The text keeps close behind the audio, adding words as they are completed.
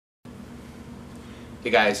Hey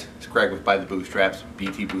guys, it's Greg with By the Bootstraps,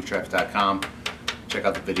 btbootstraps.com. Check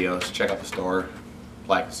out the videos, check out the store,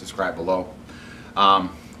 like and subscribe below.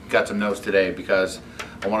 Got some notes today because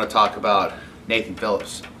I want to talk about Nathan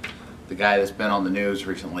Phillips, the guy that's been on the news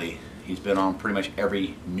recently. He's been on pretty much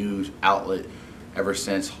every news outlet ever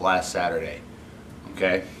since last Saturday.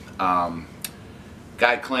 Okay,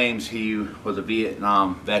 guy claims he was a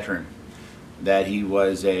Vietnam veteran, that he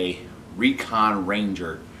was a recon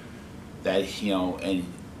ranger, that and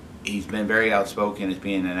he's been very outspoken as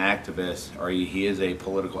being an activist, or he is a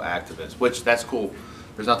political activist, which that's cool.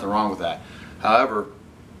 There's nothing wrong with that. However,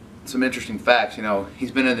 some interesting facts.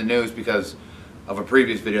 He's been in the news because of a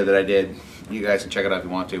previous video that I did. You guys can check it out if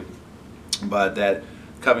you want to. But that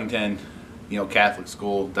Covington, Catholic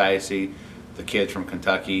school, diocese, the kids from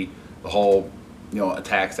Kentucky, the whole,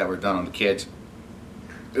 attacks that were done on the kids.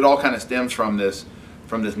 It all kind of stems from this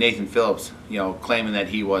Nathan Phillips, claiming that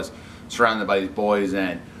he was surrounded by these boys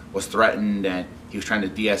and was threatened, and he was trying to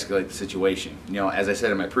de-escalate the situation. As I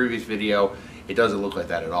said in my previous video, it doesn't look like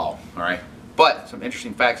that at all. All right, but some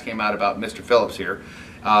interesting facts came out about Mr. Phillips here,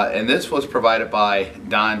 and this was provided by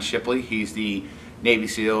Don Shipley. He's the Navy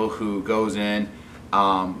SEAL who goes in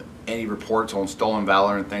and he reports on stolen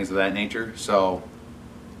valor and things of that nature. So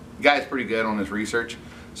the guy's pretty good on his research.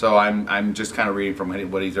 So I'm just kind of reading from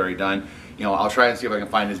what he's already done. I'll try and see if I can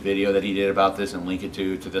find this video that he did about this and link it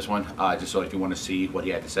to this one, just so if you want to see what he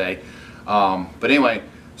had to say. But anyway,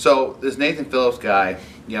 so this Nathan Phillips guy,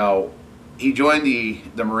 he joined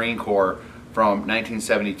the Marine Corps from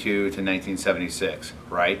 1972 to 1976,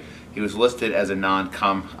 right? He was listed as a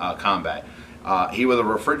non-combat. He was a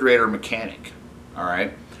refrigerator mechanic, all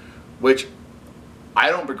right? Which I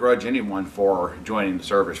don't begrudge anyone for joining the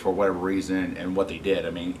service for whatever reason and what they did. I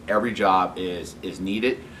mean, every job is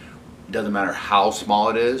needed. It doesn't matter how small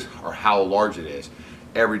it is or how large it is.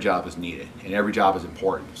 Every job is needed and every job is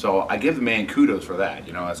important. So I give the man kudos for that.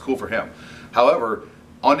 That's cool for him. However,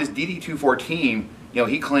 on this DD-214,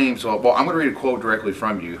 he claims, well, I'm going to read a quote directly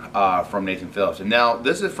from you, from Nathan Phillips. And now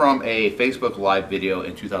this is from a Facebook Live video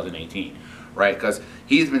in 2018, right? Because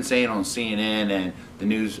he's been saying on CNN and the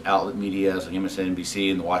news outlet media like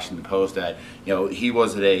MSNBC and the Washington Post that, he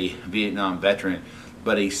wasn't a Vietnam veteran,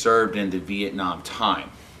 but he served in the Vietnam time,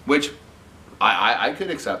 which I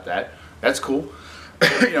could accept that. That's cool.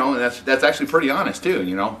 And that's actually pretty honest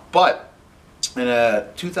too, But in a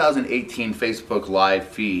 2018 Facebook Live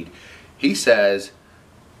feed, he says,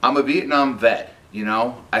 I'm a Vietnam vet,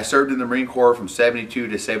 I served in the Marine Corps from 72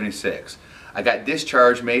 to 76. I got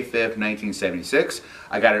discharged May 5th, 1976.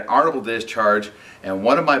 I got an honorable discharge, and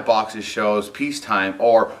one of my boxes shows peacetime,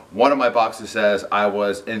 or one of my boxes says I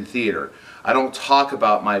was in theater. I don't talk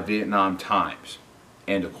about my Vietnam times.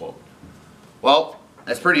 End of quote. Well,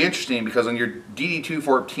 that's pretty interesting because on your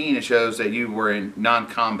DD-214 it shows that you were in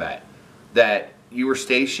non-combat, that you were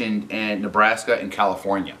stationed in Nebraska and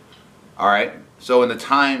California. All right. So in the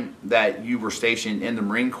time that you were stationed in the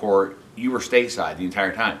Marine Corps, you were stateside the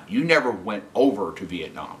entire time. You never went over to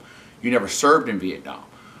Vietnam. You never served in Vietnam.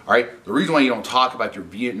 All right. The reason why you don't talk about your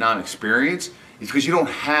Vietnam experience is because you don't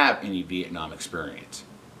have any Vietnam experience.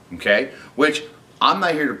 Okay. Which I'm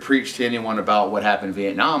not here to preach to anyone about what happened in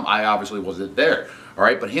Vietnam. I obviously wasn't there. All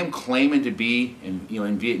right. But him claiming to be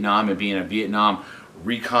in Vietnam and being a Vietnam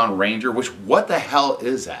recon ranger, which what the hell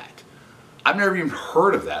is that? I've never even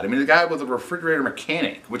heard of that. I mean, the guy was a refrigerator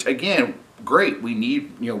mechanic, which again, great. We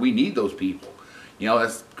need, we need those people.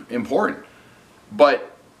 That's important.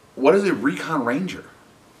 But what is a recon ranger?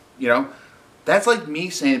 That's like me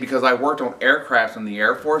saying because I worked on aircraft in the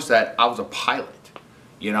Air Force that I was a pilot.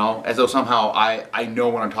 As though somehow I know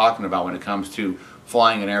what I'm talking about when it comes to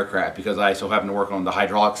flying an aircraft because I so happen to work on the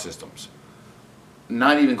hydraulic systems.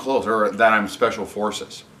 Not even close. Or that I'm special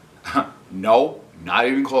forces. No, not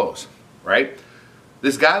even close. Right?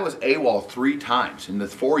 This guy was AWOL 3 times. In the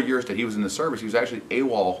 4 years that he was in the service, he was actually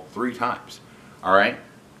AWOL 3 times. All right?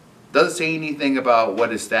 Doesn't say anything about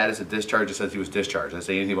what his status of discharge. Just says he was discharged. Doesn't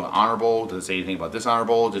say anything about honorable. Doesn't say anything about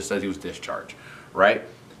dishonorable. Just says he was discharged. Right?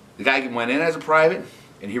 The guy went in as a private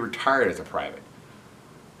and he retired as a private.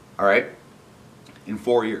 All right? In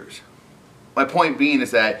 4 years. My point being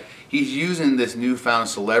is that he's using this newfound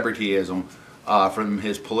celebrityism from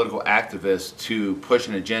his political activists to push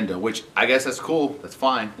an agenda, which I guess that's cool. That's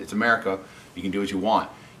fine. It's America. You can do what you want.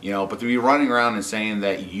 But to be running around and saying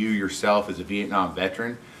that you yourself is a Vietnam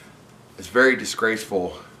veteran, it's very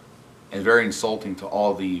disgraceful and very insulting to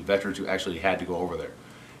all the veterans who actually had to go over there.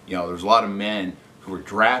 There's a lot of men who were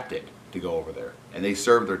drafted to go over there, and they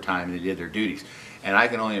served their time and they did their duties. And I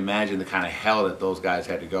can only imagine the kind of hell that those guys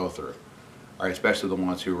had to go through, all right, especially the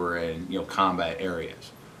ones who were in combat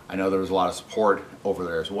areas. I know there was a lot of support over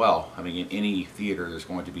there as well. I mean, in any theater, there's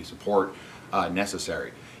going to be support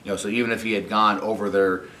necessary. So even if he had gone over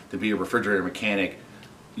there to be a refrigerator mechanic,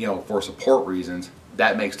 for support reasons,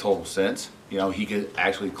 that makes total sense. He could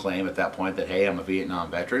actually claim at that point that, hey, I'm a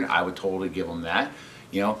Vietnam veteran. I would totally give him that.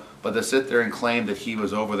 But to sit there and claim that he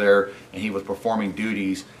was over there and he was performing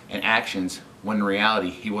duties and actions when in reality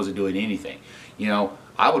he wasn't doing anything.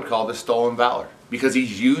 I would call this stolen valor, because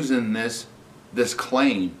he's using this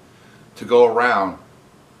claim to go around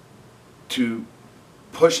to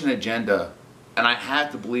push an agenda. And I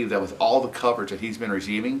have to believe that with all the coverage that he's been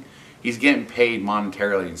receiving, he's getting paid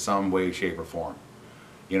monetarily in some way, shape, or form.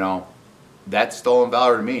 That's stolen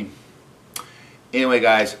valor to me. Anyway,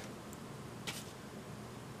 guys,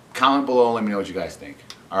 comment below and let me know what you guys think.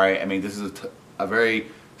 All right, I mean, this is a very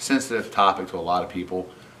sensitive topic to a lot of people.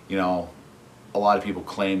 A lot of people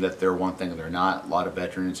claim that they're one thing and they're not. A lot of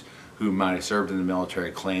veterans who might have served in the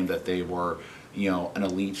military claim that they were, an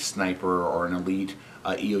elite sniper or an elite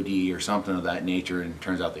EOD or something of that nature, and it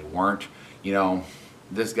turns out they weren't.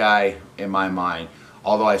 This guy, in my mind,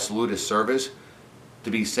 although I salute his service, to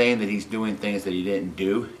be saying that he's doing things that he didn't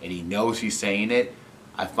do and he knows he's saying it,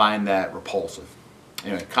 I find that repulsive.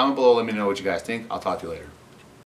 Anyway, comment below, let me know what you guys think. I'll talk to you later.